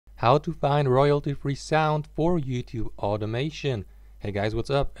How to find royalty-free sound for YouTube automation. Hey guys, what's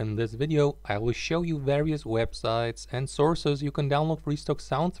up? In this video, I will show you various websites and sources you can download free stock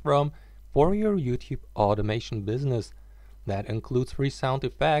sounds from for your YouTube automation business. That includes free sound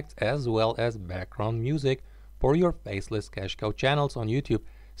effects as well as background music for your faceless cash cow channels on YouTube.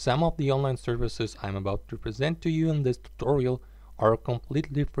 Some of the online services I'm about to present to you in this tutorial are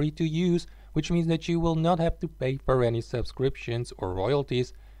completely free to use, which means that you will not have to pay for any subscriptions or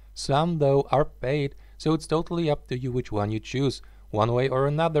royalties. Some though are paid, so it's totally up to you which one you choose. One way or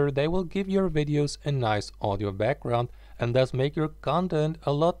another, they will give your videos a nice audio background and thus make your content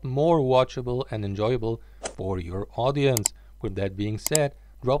a lot more watchable and enjoyable for your audience. With that being said,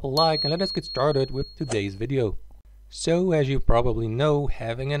 drop a like and let us get started with today's video. So as you probably know,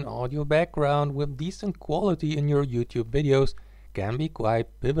 having an audio background with decent quality in your YouTube videos can be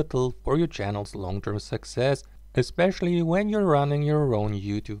quite pivotal for your channel's long-term success, especially when you're running your own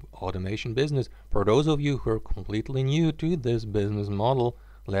YouTube automation business. For those of you who are completely new to this business model,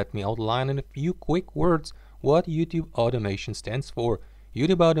 let me outline in a few quick words what YouTube automation stands for.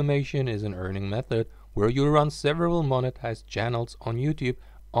 YouTube automation is an earning method where you run several monetized channels on YouTube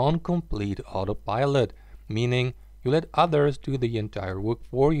on complete autopilot, meaning you let others do the entire work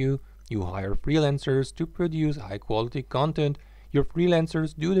for you. You hire freelancers to produce high-quality content. Your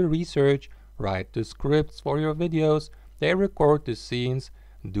freelancers do the research, write the scripts for your videos, they record the scenes,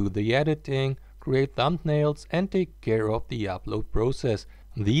 do the editing, create thumbnails, and take care of the upload process.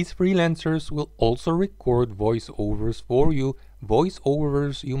 These freelancers will also record voiceovers for you,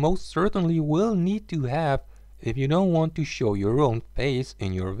 voiceovers you most certainly will need to have if you don't want to show your own face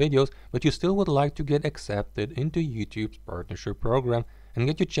in your videos, but you still would like to get accepted into YouTube's partnership program and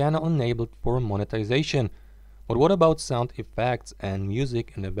get your channel enabled for monetization. But what about sound effects and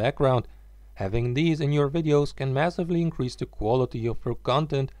music in the background? Having these in your videos can massively increase the quality of your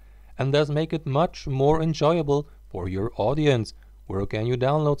content and thus make it much more enjoyable for your audience. Where can you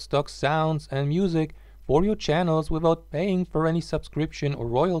download stock sounds and music for your channels without paying for any subscription or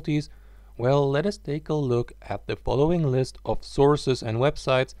royalties? Well, let us take a look at the following list of sources and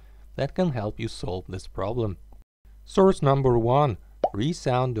websites that can help you solve this problem. Source number 1,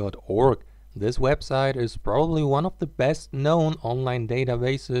 resound.org. This website is probably one of the best known online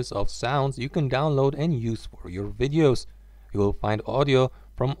databases of sounds you can download and use for your videos. You will find audio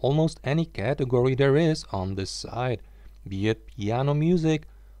from almost any category there is on this site, be it piano music,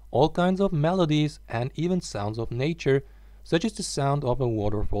 all kinds of melodies, and even sounds of nature, such as the sound of a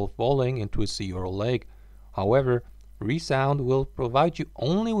waterfall falling into a sea or a lake. However, Resound will provide you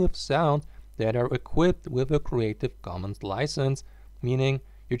only with sounds that are equipped with a Creative Commons license, meaning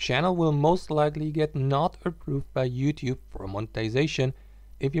your channel will most likely get not approved by YouTube for monetization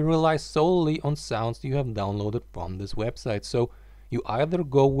if you rely solely on sounds you have downloaded from this website. So you either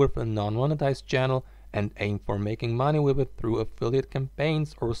go with a non-monetized channel and aim for making money with it through affiliate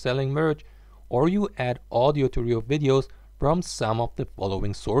campaigns or selling merch, or you add audio to your videos from some of the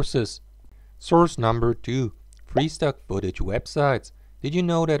following sources. Source number 2, free stock footage websites. Did you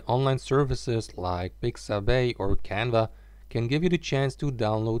know that online services like Pixabay or Canva can give you the chance to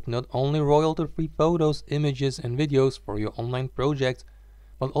download not only royalty-free photos, images, and videos for your online projects,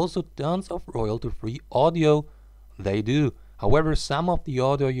 but also tons of royalty-free audio? They do. However, some of the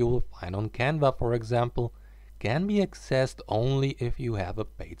audio you will find on Canva, for example, can be accessed only if you have a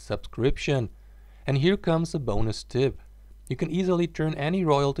paid subscription. And here comes a bonus tip. You can easily turn any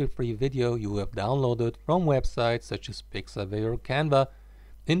royalty-free video you have downloaded from websites such as Pixabay or Canva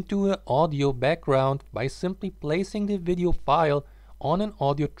into an audio background by simply placing the video file on an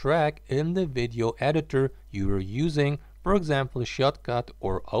audio track in the video editor you are using, for example Shotcut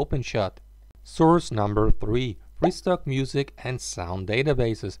or OpenShot. Source number 3, free stock music and sound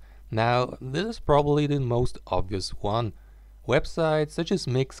databases. Now, this is probably the most obvious one. Websites such as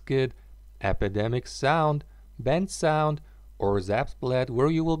Mixkit, Epidemic Sound, Band Sound, or Zapsplat, where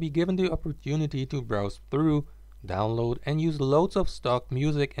you will be given the opportunity to browse through, download, and use loads of stock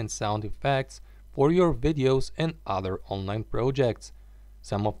music and sound effects for your videos and other online projects.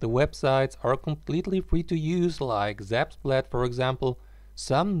 Some of the websites are completely free to use, like Zapsplat for example.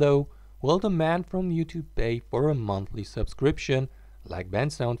 Some though will demand from you to pay for a monthly subscription, like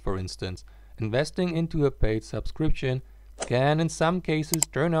Bandsound for instance. Investing into a paid subscription can in some cases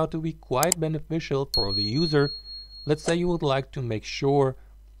turn out to be quite beneficial for the user. Let's say you would like to make sure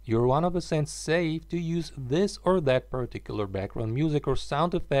you're 100% safe to use this or that particular background music or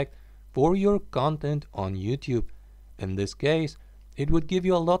sound effect for your content on YouTube. In this case, it would give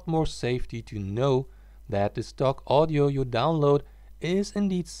you a lot more safety to know that the stock audio you download is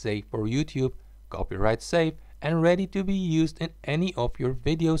indeed safe for YouTube, copyright safe, and ready to be used in any of your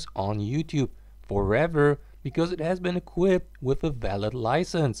videos on YouTube forever because it has been equipped with a valid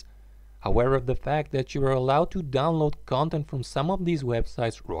license. However, the fact that you are allowed to download content from some of these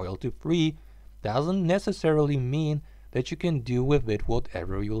websites royalty-free doesn't necessarily mean that you can do with it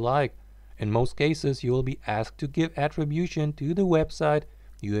whatever you like. In most cases, you will be asked to give attribution to the website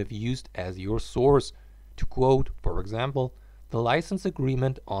you have used as your source. To quote, for example, the license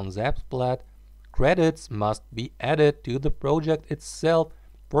agreement on Zapsplat, credits must be added to the project itself,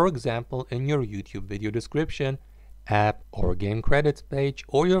 for example, in your YouTube video description, app or game credits page,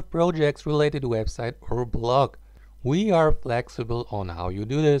 or your project's related website or blog. We are flexible on how you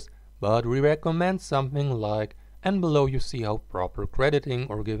do this, but we recommend something like, and below you see how proper crediting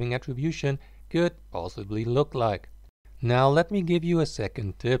or giving attribution could possibly look like. Now let me give you a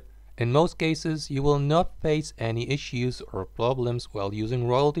second tip. In most cases, you will not face any issues or problems while using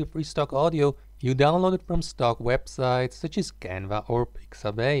royalty-free stock audio you downloaded from stock websites such as Canva or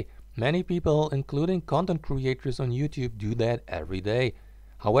Pixabay. Many people, including content creators on YouTube, do that every day.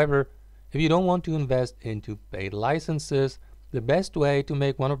 However, if you don't want to invest into paid licenses, the best way to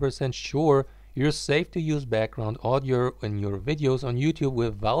make 100% sure you're safe to use background audio in your videos on YouTube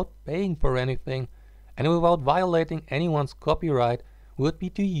without paying for anything and without violating anyone's copyright would be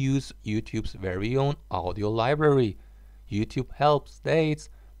to use YouTube's very own audio library. YouTube Help states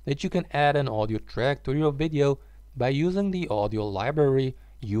that you can add an audio track to your video by using the audio library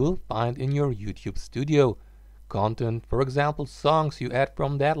you will find in your YouTube studio. Content, for example songs you add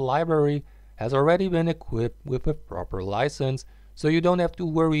from that library, has already been equipped with a proper license, so you don't have to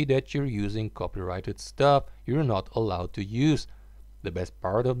worry that you're using copyrighted stuff you're not allowed to use. The best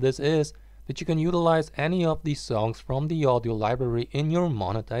part of this is that you can utilize any of these songs from the audio library in your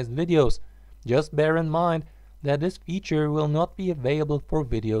monetized videos. Just bear in mind that this feature will not be available for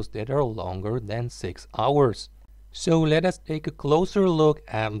videos that are longer than 6 hours. So let us take a closer look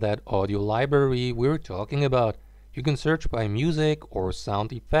at that audio library we're talking about. You can search by music or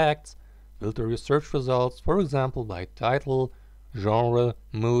sound effects, filter your search results, for example by title, genre,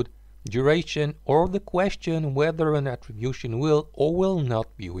 mood, duration, or the question whether an attribution will or will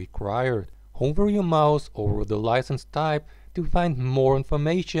not be required. Hover your mouse over the license type to find more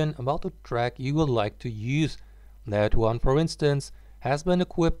information about the track you would like to use. That one, for instance, has been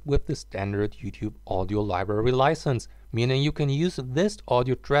equipped with the standard YouTube audio library license, meaning you can use this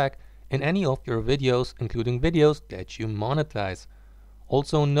audio track in any of your videos, including videos that you monetize.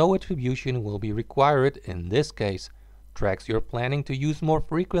 Also, no attribution will be required in this case. Tracks you're planning to use more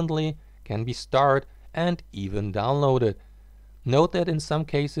frequently can be starred and even downloaded. Note that in some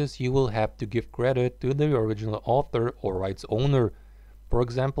cases you will have to give credit to the original author or rights owner. For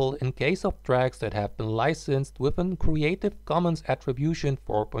example, in case of tracks that have been licensed with a Creative Commons Attribution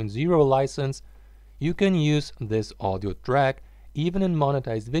 4.0 license, you can use this audio track even in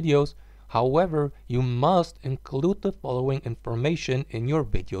monetized videos. However, you must include the following information in your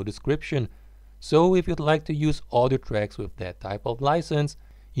video description. So if you'd like to use audio tracks with that type of license,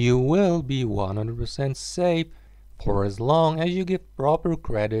 you will be 100% safe for as long as you give proper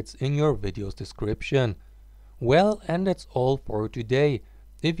credits in your video's description. Well, and that's all for today.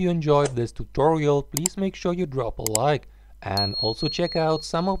 If you enjoyed this tutorial, please make sure you drop a like and also check out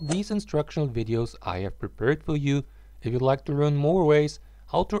some of these instructional videos I have prepared for you if you'd like to learn more ways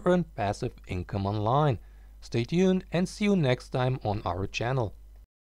how to earn passive income online. Stay tuned and see you next time on our channel.